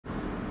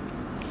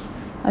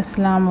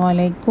അസ്സലാമു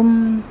അലൈക്കും.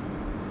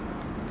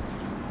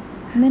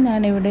 ഇന്ന്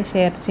ഞാനിവിടെ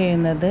ഷെയർ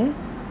ചെയ്യുന്നത്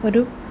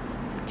ഒരു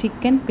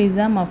ചിക്കൻ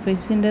പിസ്സ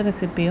മഫിൻസിൻ്റെ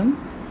റെസിപ്പിയും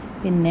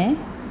പിന്നെ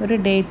ഒരു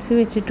ഡേറ്റ്സ്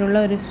വെച്ചിട്ടുള്ള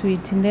ഒരു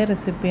സ്വീറ്റ്സിൻ്റെ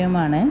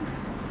റെസിപ്പിയുമാണ്.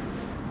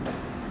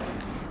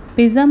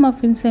 പിസ്സ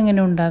മഫിൻസ്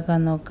എങ്ങനെ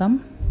ഉണ്ടാക്കാൻ നോക്കാം.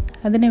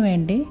 അതിനു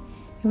വേണ്ടി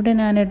ഇവിടെ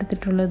ഞാൻ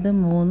എടുത്തിട്ടുള്ളത്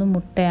 3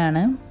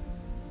 മുട്ടയാണ്.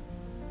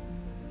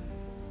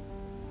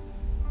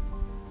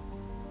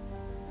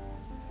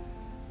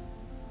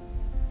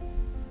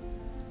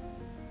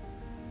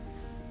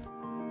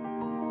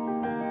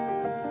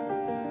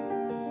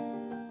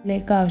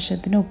 ഇതിലേക്ക്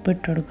ആവശ്യത്തിന്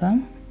ഉപ്പിട്ട് കൊടുക്കാം.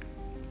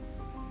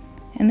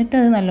 എന്നിട്ട്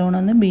അത് നല്ലോണം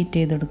ഒന്ന് ബീറ്റ്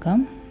ചെയ്തെടുക്കാം.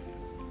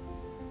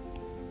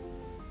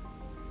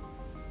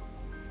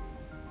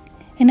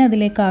 ഇനി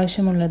അതിലേക്ക്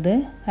ആവശ്യമുള്ളത്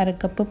 1/2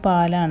 കപ്പ്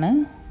പാലാണ്.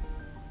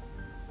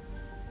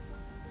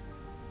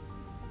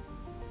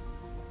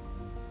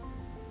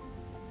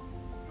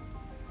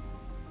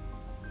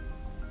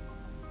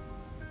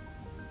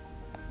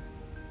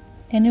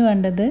 ഇനി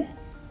വേണ്ടത്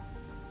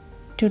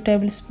 2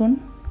 ടേബിൾ സ്പൂൺ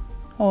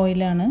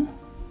ഓയിലാണ്.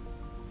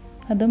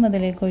 അതും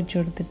അതിലേക്ക് ഒഴിച്ചു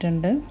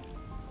കൊടുത്തിട്ടുണ്ട്.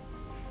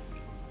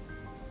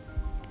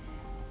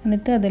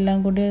 എന്നിട്ട് അതെല്ലാം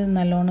കൂടി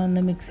നല്ലോണം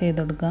ഒന്ന് മിക്സ് ചെയ്ത്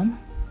കൊടുക്കാം.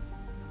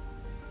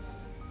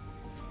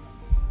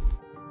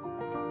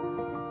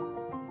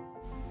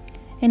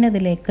 ഇനി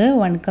അതിലേക്ക്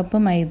 1 കപ്പ്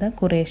മൈദ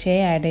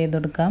കുറേശ്ശെയായി ആഡ് ചെയ്ത്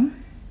കൊടുക്കാം.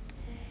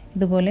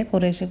 ഇതുപോലെ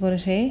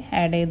കുറേശ്ശെ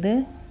ആഡ് ചെയ്ത്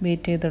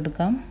ബീറ്റ് ചെയ്ത്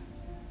കൊടുക്കാം.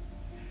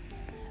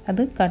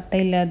 അത്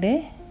കട്ടയില്ലാതെ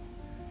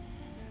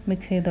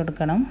മിക്സ് ചെയ്ത്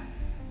കൊടുക്കണം.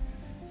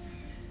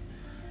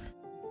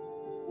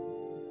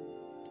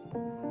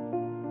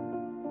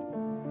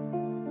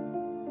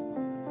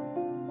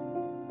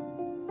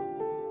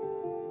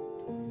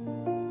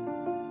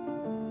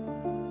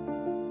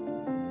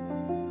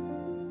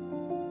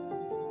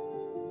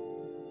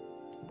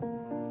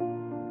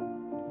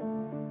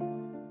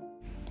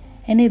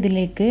 ഇനി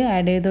ഇതിലേക്ക്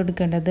ആഡ് ചെയ്ത്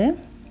കൊടുക്കേണ്ടത്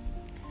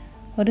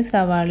ഒരു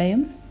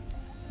സവാളയും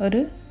ഒരു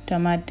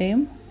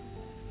ടൊമാറ്റോയും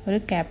ഒരു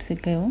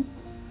ക്യാപ്സിക്കവും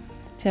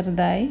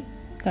ചെറുതായി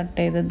കട്ട്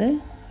ചെയ്തത്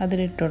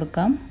അതിലിട്ട്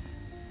കൊടുക്കാം.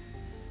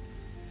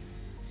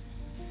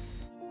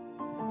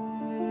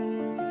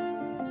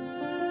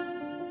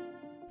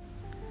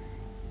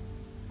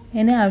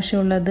 ഇനി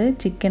ആവശ്യമുള്ളത്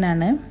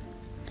ചിക്കനാണ്.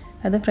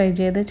 അത് ഫ്രൈ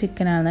ചെയ്ത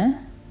ചിക്കനാണ്.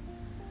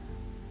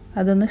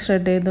 അതൊന്ന്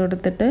ഷ്രെഡ് ചെയ്ത്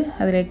കൊടുത്തിട്ട്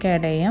അതിലേക്ക്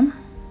ആഡ് ചെയ്യാം.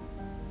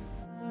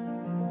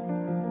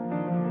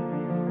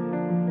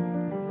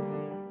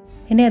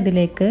 ഇനി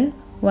അതിലേക്ക്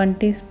 1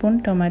 ടീസ്പൂൺ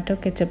ടൊമാറ്റോ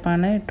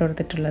കെച്ചപ്പാണ് ഇട്ട്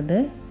കൊടുത്തിട്ടുള്ളത്.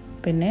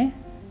 പിന്നെ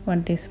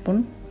 1 ടീസ്പൂൺ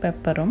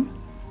പെപ്പറും.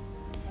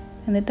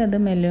 എന്നിട്ട് അത്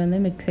മെല്ലെ ഒന്ന്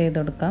മിക്സ് ചെയ്ത്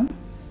കൊടുക്കാം.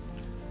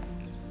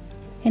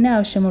 ഇനി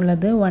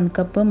ആവശ്യമുള്ളത് 1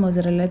 കപ്പ്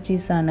മൊസറല്ല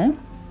ചീസാണ്.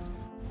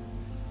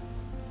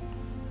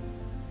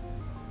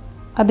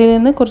 അതിൽ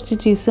നിന്ന് കുറച്ച്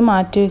ചീസ്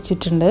മാറ്റി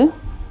വെച്ചിട്ടുണ്ട്.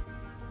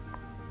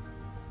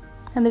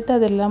 എന്നിട്ട്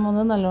അതെല്ലാം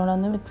ഒന്ന് നല്ലോണം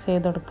ഒന്ന് മിക്സ്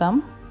ചെയ്ത് കൊടുക്കാം.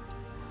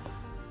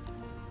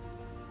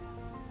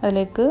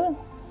 അതിലേക്ക്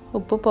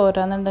ഉപ്പ്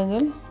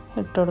പോരാന്നുണ്ടെങ്കിൽ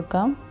ഇട്ട്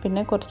കൊടുക്കാം.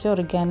 പിന്നെ കുറച്ച്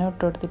ഒറിഗാനോ ഇട്ട്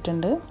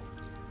കൊടുത്തിട്ടുണ്ട്.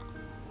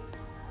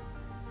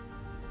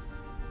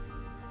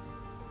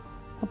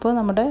 അപ്പോൾ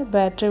നമ്മുടെ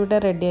ബാറ്റർ ഇവിടെ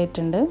റെഡി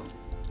ആയിട്ടുണ്ട്.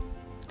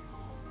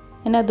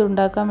 ഇനി അത്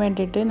ഉണ്ടാക്കാൻ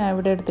വേണ്ടിയിട്ട് ഞാൻ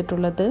ഇവിടെ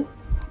എടുത്തിട്ടുള്ളത്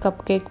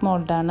കപ്പ് കേക്ക്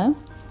മോൾഡാണ്.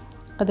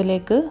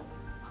 അതിലേക്ക്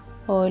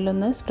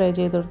ഓയിലൊന്ന് സ്പ്രേ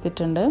ചെയ്ത്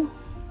കൊടുത്തിട്ടുണ്ട്.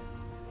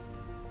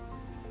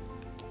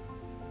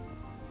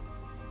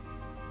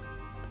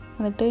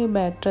 എന്നിട്ട് ഈ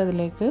ബാറ്റർ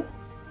അതിലേക്ക്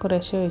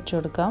കുറേശ്ശെ ഒഴിച്ചു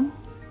കൊടുക്കാം.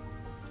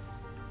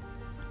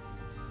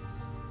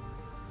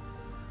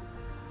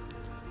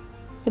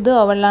 ഇത്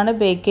ഓവനിലാണ്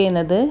ബേക്ക്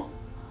ചെയ്യുന്നത്.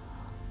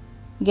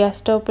 ഗ്യാസ്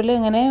സ്റ്റോപ്പിൽ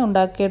എങ്ങനെ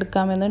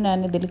ഉണ്ടാക്കിയെടുക്കാമെന്ന് ഞാൻ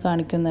ഇതിൽ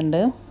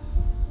കാണിക്കുന്നുണ്ട്.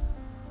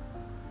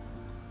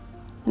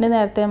 ഇനി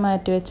നേരത്തെ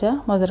മാറ്റി വെച്ച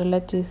മൊസറല്ല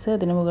ചീസ്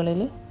അതിന്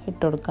മുകളിൽ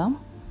ഇട്ട് കൊടുക്കാം.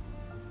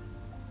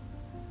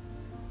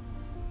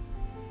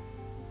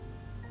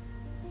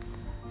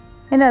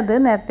 ഇനി അത്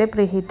നേരത്തെ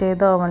പ്രീഹീറ്റ്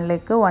ചെയ്ത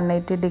ഓവനിലേക്ക്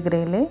 180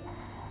 ഡിഗ്രിയിൽ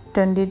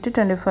 20 to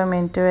 25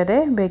 മിനിറ്റ് വരെ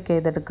ബേക്ക്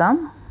ചെയ്തെടുക്കാം.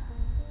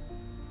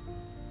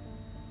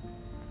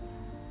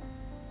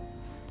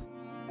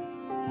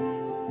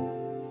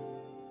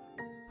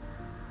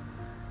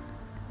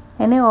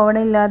 ഇനി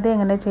ഓവണില്ലാതെ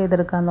എങ്ങനെ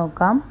ചെയ്തെടുക്കാൻ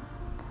നോക്കാം.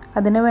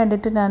 അതിന്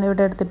വേണ്ടിയിട്ട്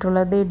ഞാനിവിടെ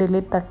എടുത്തിട്ടുള്ളത്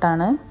ഇഡ്ഡലി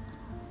തട്ടാണ്.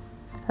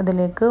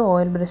 അതിലേക്ക്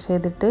ഓയിൽ ബ്രഷ്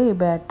ചെയ്തിട്ട് ഈ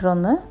ബാറ്റർ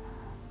ഒന്ന്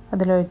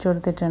അതിലൊഴിച്ചു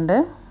കൊടുത്തിട്ടുണ്ട്.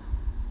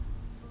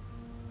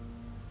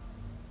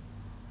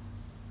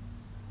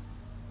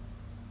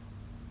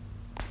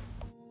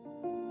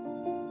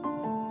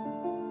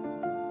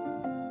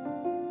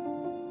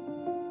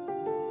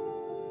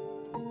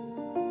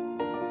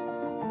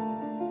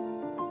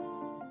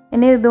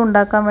 ഇനി ഇത്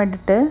ഉണ്ടാക്കാൻ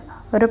വേണ്ടിയിട്ട്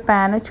ഒരു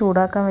പാന്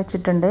ചൂടാക്കാൻ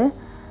വെച്ചിട്ടുണ്ട്.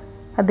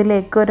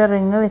 അതിലേക്ക് ഒരു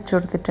റിങ് വെച്ച്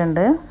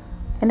കൊടുത്തിട്ടുണ്ട്.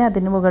 ഇനി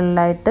അതിന്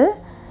മുകളിലായിട്ട്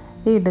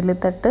ഈ ഇഡ്ഡലി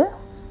തട്ട്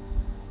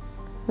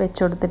വെച്ച്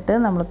കൊടുത്തിട്ട്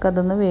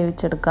നമ്മൾക്കതൊന്ന്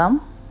വേവിച്ചെടുക്കാം.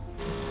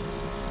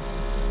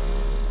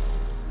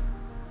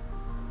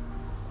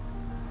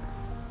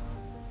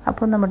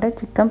 അപ്പോൾ നമ്മുടെ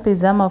ചിക്കൻ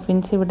പിസ്സ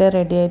മഫിൻസ് ഇവിടെ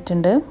റെഡി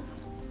ആയിട്ടുണ്ട്.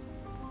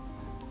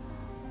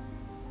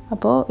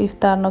 അപ്പോൾ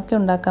ഇഫ്താറിനൊക്കെ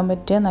ഉണ്ടാക്കാൻ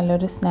പറ്റിയ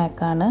നല്ലൊരു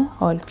സ്നാക്കാണ്.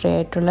 ഓയിൽ ഫ്രീ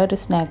ആയിട്ടുള്ള ഒരു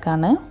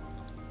സ്നാക്കാണ്.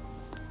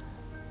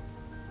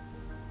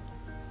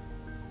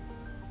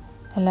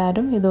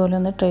 എല്ലാവരും ഇതുപോലെ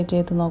ഒന്ന് ട്രൈ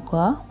ചെയ്ത്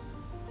നോക്കുക.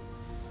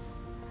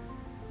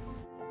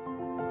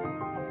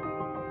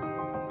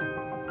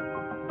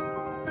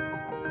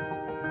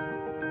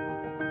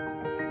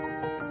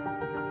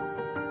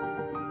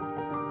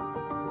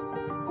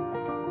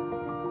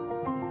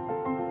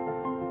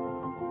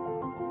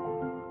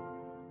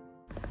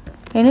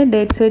 ഇനി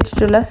ഡേറ്റ്സ്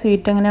വെച്ചിട്ടുള്ള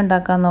സ്വീറ്റ് എങ്ങനെ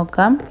ഉണ്ടാക്കാൻ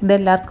നോക്കാം.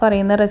 ഇതെല്ലാവർക്കും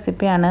അറിയുന്ന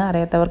റെസിപ്പിയാണ്,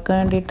 അറിയാത്തവർക്ക്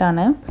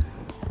വേണ്ടിയിട്ടാണ്.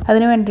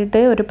 അതിന് വേണ്ടിയിട്ട്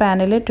ഒരു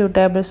പാനിൽ 2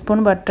 ടേബിൾ സ്പൂൺ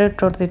ബട്ടർ ഇട്ട്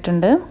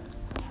കൊടുത്തിട്ടുണ്ട്.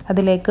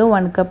 അതിലേക്ക്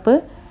 1 കപ്പ്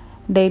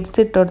ഡേറ്റ്സ്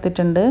ഇട്ട്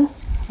കൊടുത്തിട്ടുണ്ട്.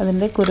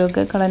 അതിൻ്റെ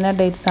കുരുവൊക്കെ കളഞ്ഞ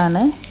ഡേറ്റ്സ്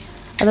ആണ്.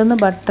 അതൊന്ന്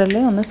ബട്ടറിൽ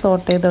ഒന്ന്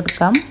സോട്ട്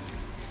ചെയ്തെടുക്കാം.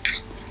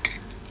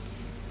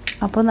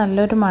 അപ്പോൾ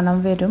നല്ലൊരു മണം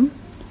വരും.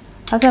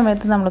 ആ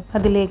സമയത്ത് നമ്മൾ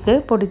അതിലേക്ക്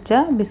പൊടിച്ച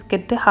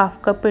ബിസ്ക്കറ്റ് 1/2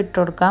 കപ്പ് ഇട്ട്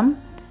കൊടുക്കാം.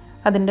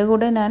 അതിൻ്റെ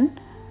കൂടെ ഞാൻ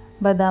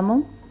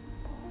ബദാമും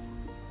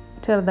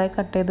ചെറുതായി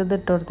കട്ട് ചെയ്തത്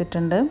ഇട്ട്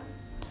കൊടുത്തിട്ടുണ്ട്.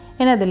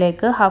 ഇനി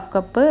അതിലേക്ക് 1/2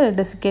 കപ്പ്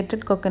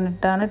ഡെസിക്കേറ്റഡ്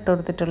കോക്കനട്ടാണ് ഇട്ട്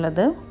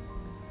കൊടുത്തിട്ടുള്ളത്.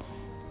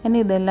 ഇനി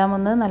ഇതെല്ലാം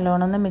ഒന്ന്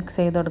നല്ലോണം ഒന്ന് മിക്സ്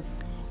ചെയ്ത് കൊടുക്കാം.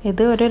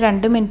 ഇത് ഒരു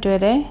 2 മിനിറ്റ്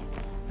വരെ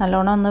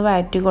നല്ലോണം ഒന്ന്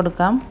വഴറ്റി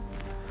കൊടുക്കാം.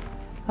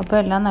 അപ്പോൾ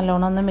എല്ലാം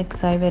നല്ലോണം ഒന്ന്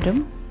മിക്സായി വരും.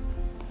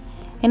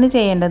 ഇനി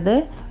ചെയ്യേണ്ടത്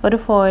ഒരു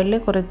ഫോയിലിൽ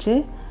കുറച്ച്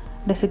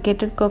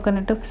ഡെസിക്കേറ്റഡ്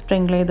കോക്കനട്ട്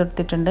സ്പ്രിങ്കിൾ ചെയ്ത്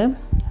കൊടുത്തിട്ടുണ്ട്.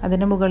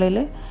 അതിന് മുകളിൽ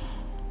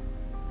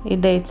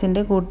ഈ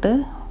ഡേറ്റ്സിൻ്റെ കൂട്ട്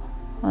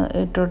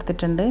ഇട്ട്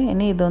കൊടുത്തിട്ടുണ്ട്.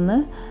 ഇനി ഇതൊന്ന്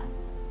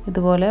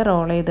ഇതുപോലെ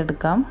റോൾ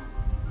ചെയ്തെടുക്കാം.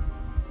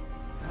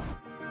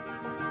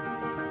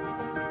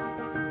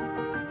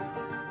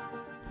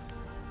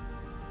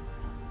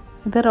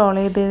 ഇത് റോൾ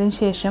ചെയ്തതിന്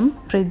ശേഷം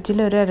ഫ്രിഡ്ജിൽ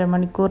ഒരു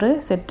അരമണിക്കൂർ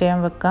സെറ്റ് ചെയ്യാൻ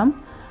വെക്കാം.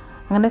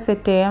 അങ്ങനെ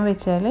സെറ്റ് ചെയ്യാൻ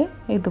വെച്ചാൽ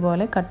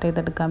ഇതുപോലെ കട്ട്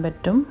ചെയ്തെടുക്കാൻ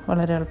പറ്റും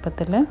വളരെ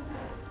എളുപ്പത്തിൽ.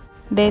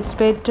 ഡേറ്റ്സ്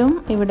പേറ്റും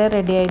ഇവിടെ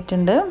റെഡി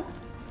ആയിട്ടുണ്ട്.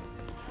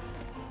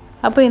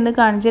 അപ്പോൾ ഇന്ന്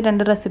കാണിച്ച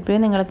 2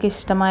 റെസിപ്പിയും നിങ്ങൾക്ക്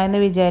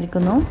ഇഷ്ടമായെന്ന്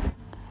വിചാരിക്കുന്നു.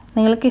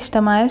 നിങ്ങൾക്ക്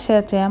ഇഷ്ടമായ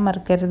ഷെയർ ചെയ്യാൻ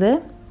മറക്കരുത്.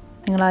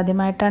 നിങ്ങൾ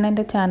ആദ്യമായിട്ടാണ്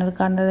എൻ്റെ ചാനൽ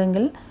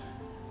കാണുന്നതെങ്കിൽ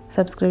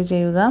സബ്സ്ക്രൈബ്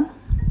ചെയ്യുക.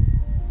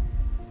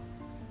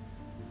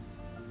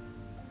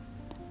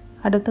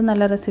 അടുത്ത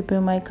നല്ല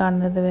റെസിപ്പിയുമായി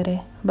കാണുന്നത് വരെ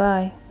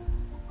ബൈ.